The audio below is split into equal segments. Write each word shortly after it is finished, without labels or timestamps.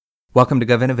Welcome to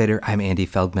GovInnovator. I'm Andy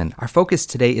Feldman. Our focus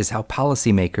today is how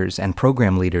policymakers and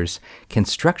program leaders can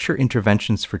structure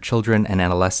interventions for children and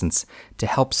adolescents to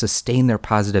help sustain their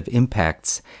positive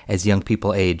impacts as young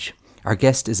people age. Our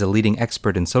guest is a leading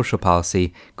expert in social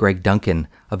policy, Greg Duncan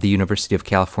of the University of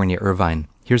California, Irvine.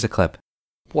 Here's a clip.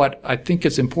 What I think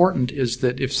is important is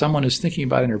that if someone is thinking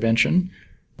about intervention,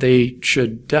 they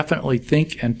should definitely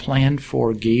think and plan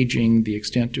for gauging the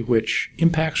extent to which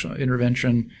impacts of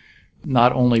intervention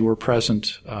not only were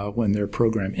present when their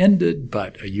program ended,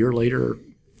 but a year later,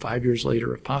 5 years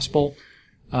later, if possible,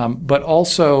 but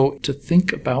also to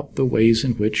think about the ways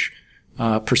in which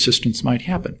persistence might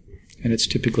happen. And it's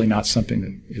typically not something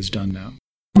that is done now.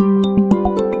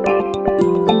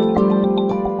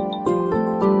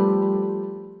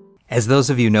 As those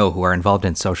of you know who are involved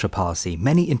in social policy,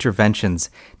 many interventions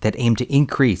that aim to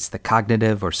increase the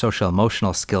cognitive or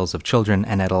social-emotional skills of children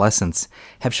and adolescents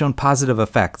have shown positive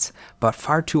effects, but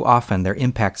far too often their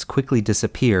impacts quickly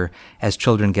disappear as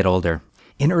children get older.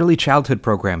 In early childhood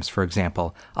programs, for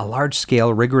example, a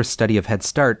large-scale, rigorous study of Head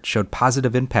Start showed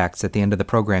positive impacts at the end of the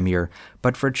program year,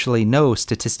 but virtually no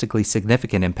statistically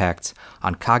significant impacts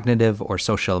on cognitive or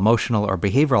social-emotional or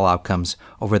behavioral outcomes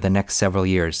over the next several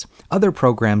years. Other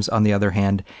programs, on the other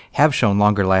hand, have shown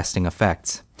longer-lasting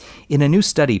effects. In a new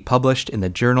study published in the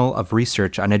Journal of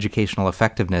Research on Educational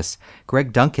Effectiveness,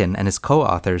 Greg Duncan and his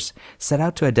co-authors set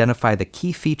out to identify the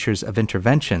key features of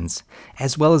interventions,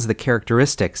 as well as the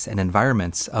characteristics and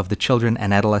environments of the children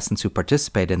and adolescents who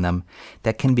participate in them,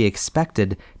 that can be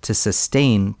expected to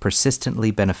sustain persistently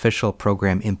beneficial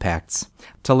program impacts.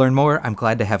 To learn more, I'm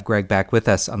glad to have Greg back with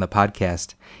us on the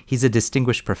podcast. He's a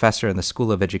distinguished professor in the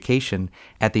School of Education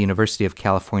at the University of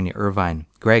California, Irvine.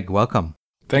 Greg, welcome.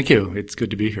 Thank you. It's good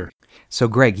to be here. So,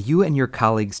 Greg, you and your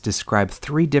colleagues describe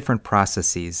 3 different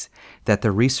processes that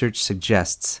the research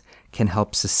suggests can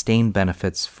help sustain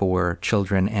benefits for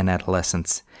children and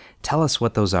adolescents. Tell us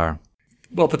what those are.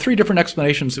 Well, the 3 different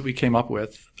explanations that we came up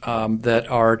with that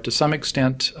are to some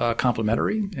extent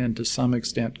complementary and to some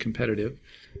extent competitive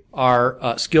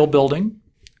are skill building,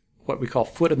 what we call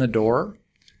foot in the door,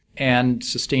 and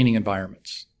sustaining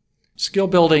environments. Skill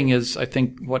building is, I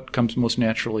think, what comes most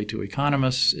naturally to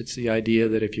economists. It's the idea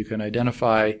that if you can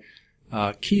identify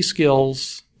key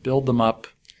skills, build them up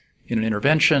in an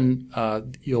intervention,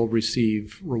 you'll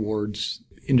receive rewards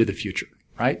into the future,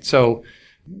 right? So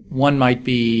one might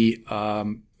be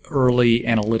early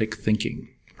analytic thinking,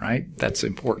 right? That's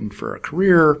important for a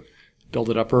career. Build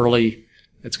it up early.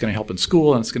 It's going to help in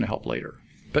school, and it's going to help later.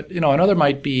 But, another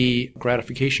might be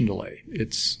gratification delay.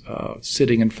 It's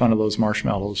sitting in front of those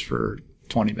marshmallows for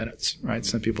 20 minutes, right?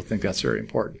 Some people think that's very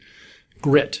important.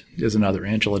 Grit is another.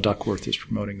 Angela Duckworth is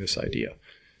promoting this idea.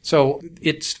 So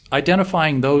it's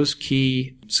identifying those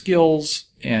key skills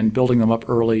and building them up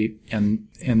early and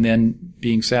then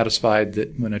being satisfied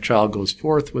that when a child goes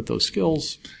forth with those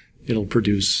skills, it'll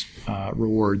produce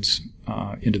rewards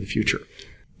into the future.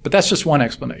 But that's just one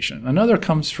explanation. Another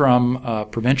comes from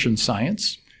prevention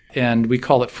science, and we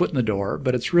call it foot in the door,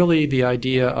 but it's really the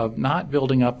idea of not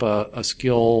building up a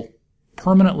skill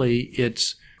permanently.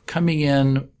 It's coming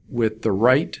in with the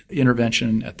right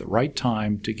intervention at the right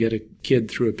time to get a kid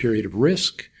through a period of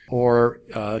risk or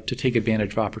to take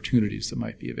advantage of opportunities that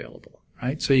might be available,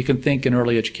 right? So you can think in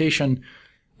early education,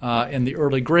 in the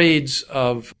early grades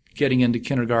of getting into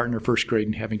kindergarten or first grade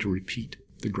and having to repeat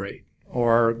the grade,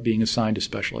 or being assigned to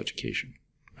special education,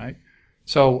 right?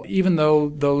 So even though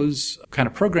those kind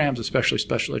of programs, especially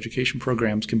special education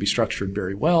programs, can be structured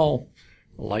very well,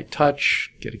 light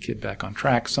touch, get a kid back on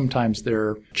track, sometimes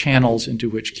they're channels into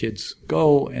which kids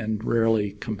go and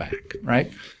rarely come back, right?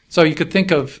 So you could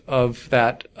think of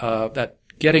that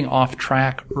getting off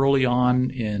track early on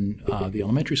in the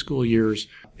elementary school years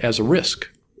as a risk,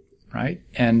 right?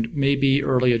 And maybe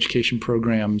early education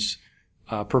programs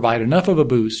provide enough of a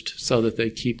boost so that they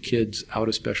keep kids out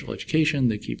of special education,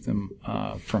 they keep them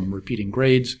from repeating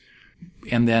grades,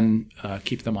 and then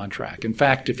keep them on track. In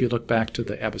fact, if you look back to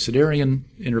the Abecedarian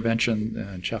intervention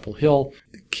in Chapel Hill,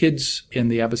 kids in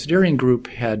the Abecedarian group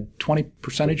had 20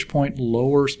 percentage point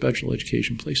lower special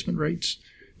education placement rates,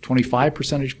 25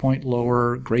 percentage point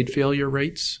lower grade failure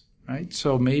rates, right?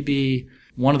 So maybe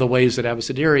one of the ways that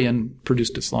Abecedarian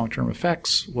produced its long-term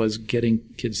effects was getting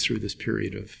kids through this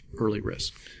period of early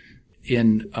risk.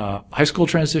 In high school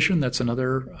transition, that's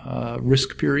another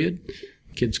risk period.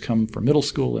 Kids come from middle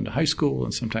school into high school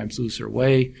and sometimes lose their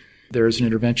way. There's an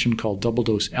intervention called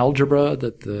double-dose algebra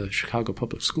that the Chicago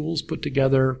Public Schools put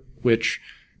together, which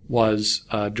was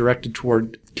directed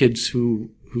toward kids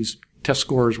whose test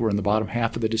scores were in the bottom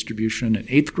half of the distribution in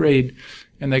 8th grade,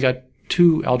 and they got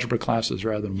 2 algebra classes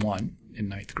rather than 1 in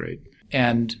 9th grade.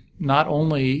 And not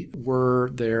only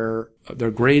were their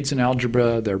grades in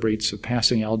algebra, their rates of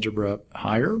passing algebra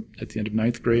higher at the end of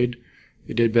ninth grade,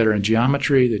 they did better in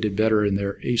geometry, they did better in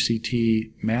their ACT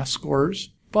math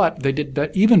scores, but they did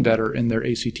even better in their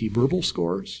ACT verbal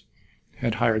scores,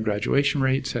 had higher graduation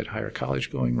rates, had higher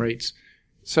college-going rates.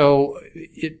 So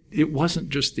it wasn't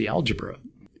just the algebra.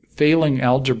 Failing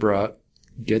algebra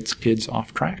gets kids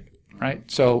off track, right?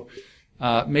 So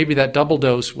maybe that double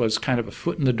dose was kind of a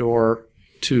foot in the door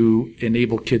to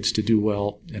enable kids to do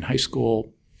well in high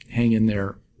school, hang in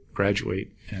there,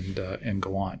 graduate, and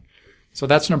go on. So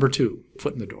that's number 2,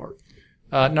 foot in the door.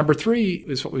 Number 3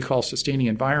 is what we call sustaining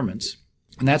environments,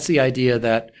 and that's the idea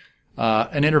that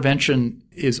an intervention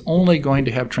is only going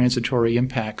to have transitory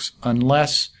impacts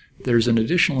unless there's an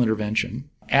additional intervention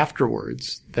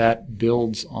afterwards that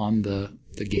builds on the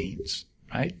gains,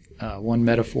 right? One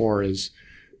metaphor is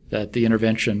that the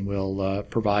intervention will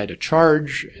provide a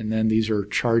charge, and then these are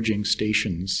charging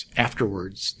stations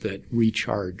afterwards that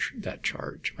recharge that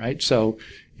charge, right? So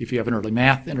if you have an early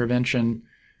math intervention,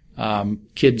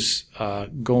 kids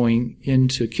going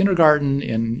into kindergarten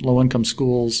in low-income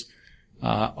schools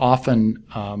often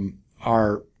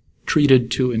are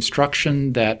treated to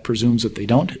instruction that presumes that they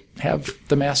don't have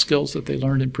the math skills that they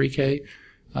learned in pre-K.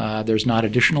 There's not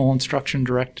additional instruction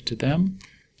directed to them.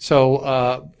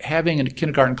 So having a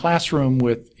kindergarten classroom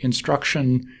with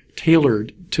instruction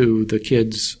tailored to the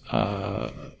kids'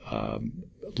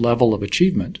 level of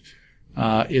achievement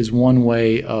is one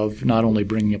way of not only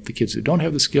bringing up the kids who don't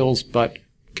have the skills, but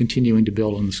continuing to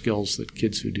build on the skills that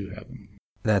kids who do have them.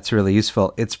 That's really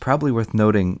useful. It's probably worth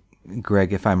noting,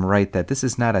 Greg, if I'm right, that this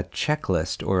is not a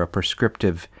checklist or a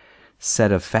prescriptive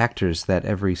set of factors that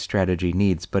every strategy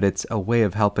needs, but it's a way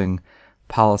of helping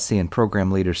policy and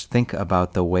program leaders think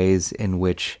about the ways in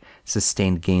which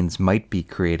sustained gains might be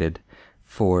created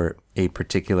for a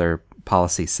particular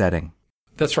policy setting.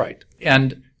 That's right.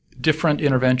 And different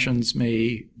interventions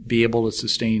may be able to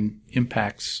sustain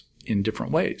impacts in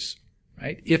different ways,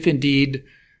 right? If indeed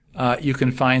you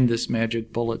can find this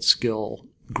magic bullet skill,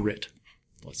 grit,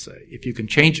 let's say, if you can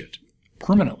change it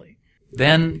permanently,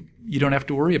 then you don't have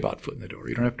to worry about foot in the door.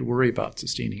 You don't have to worry about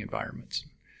sustaining environments.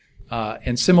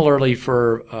 And similarly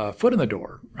for foot in the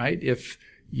door, right? If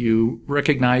you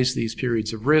recognize these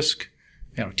periods of risk,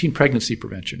 teen pregnancy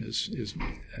prevention is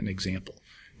an example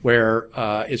where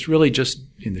it's really just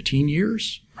in the teen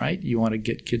years, right? You want to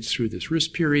get kids through this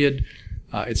risk period.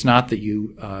 It's not that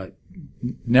you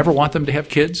never want them to have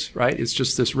kids, right? It's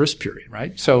just this risk period,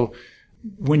 right? So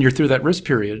when you're through that risk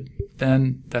period,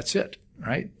 then that's it,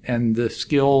 right? And the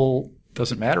skill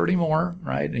doesn't matter anymore,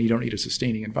 right? And you don't need a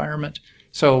sustaining environment.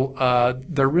 So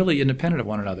they're really independent of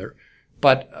one another.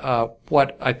 But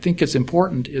what I think is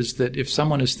important is that if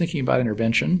someone is thinking about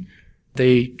intervention,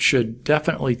 they should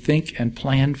definitely think and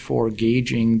plan for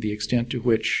gauging the extent to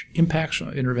which impacts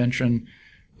of intervention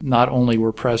not only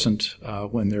were present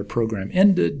when their program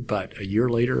ended, but a year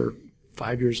later,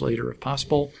 5 years later, if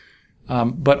possible,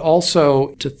 but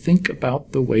also to think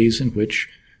about the ways in which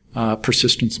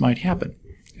persistence might happen.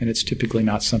 And it's typically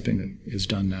not something that is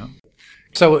done now.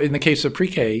 So in the case of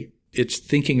pre-K, it's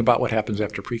thinking about what happens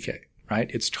after pre-K,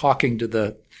 right? It's talking to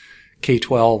the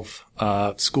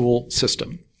K-12 school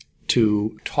system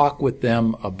to talk with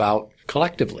them about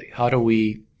collectively, how do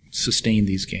we sustain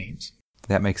these gains?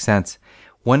 That makes sense.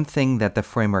 One thing that the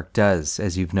framework does,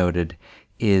 as you've noted,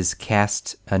 is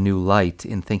cast a new light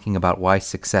in thinking about why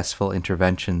successful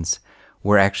interventions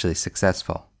were actually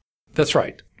successful. That's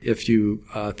right. If you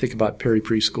think about Perry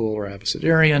Preschool or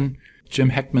Abecedarian, Jim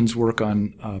Heckman's work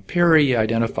on Perry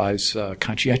identifies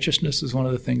conscientiousness as one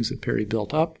of the things that Perry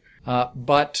built up.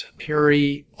 But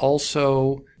Perry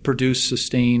also produced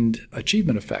sustained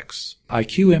achievement effects.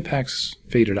 IQ impacts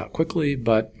faded out quickly,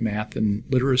 but math and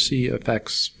literacy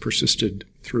effects persisted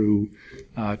through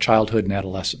childhood and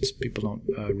adolescence. People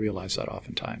don't realize that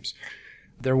oftentimes.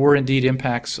 There were indeed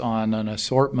impacts on an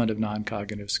assortment of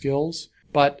non-cognitive skills,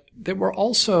 but there were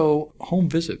also home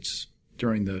visits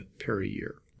during the Perry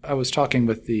year. I was talking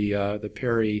with the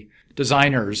Perry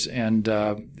designers, and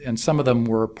some of them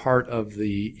were part of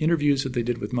the interviews that they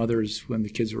did with mothers when the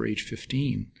kids were age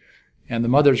 15. And the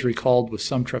mothers recalled with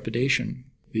some trepidation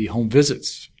the home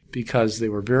visits because they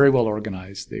were very well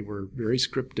organized, they were very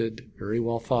scripted, very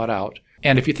well thought out.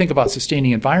 And if you think about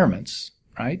sustaining environments,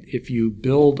 right, if you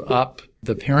build up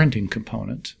the parenting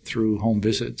component through home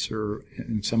visits or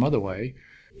in some other way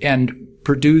and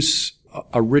produce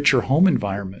a richer home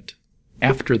environment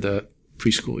after the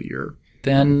preschool year,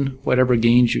 then whatever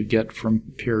gains you get from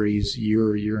Perry's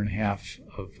year and a half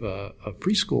of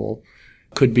preschool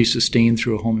could be sustained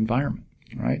through a home environment,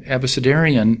 right?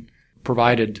 Abecedarian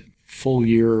provided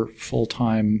full-year,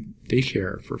 full-time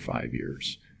daycare for 5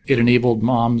 years. It enabled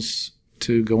moms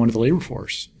to go into the labor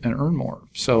force and earn more.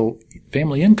 So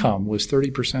family income was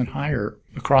 30% higher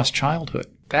across childhood.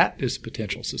 That is a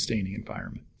potential sustaining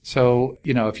environment. So,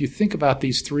 if you think about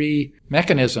these three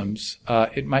mechanisms,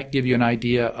 it might give you an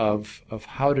idea of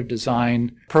how to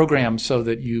design programs so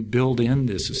that you build in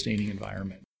this sustaining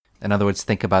environment. In other words,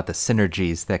 think about the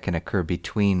synergies that can occur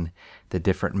between the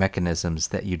different mechanisms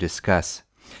that you discuss.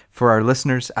 For our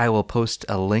listeners, I will post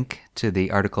a link to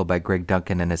the article by Greg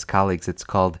Duncan and his colleagues. It's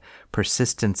called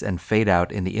Persistence and Fade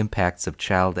Out in the Impacts of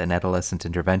Child and Adolescent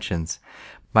Interventions.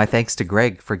 My thanks to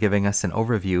Greg for giving us an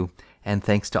overview, and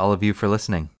thanks to all of you for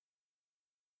listening.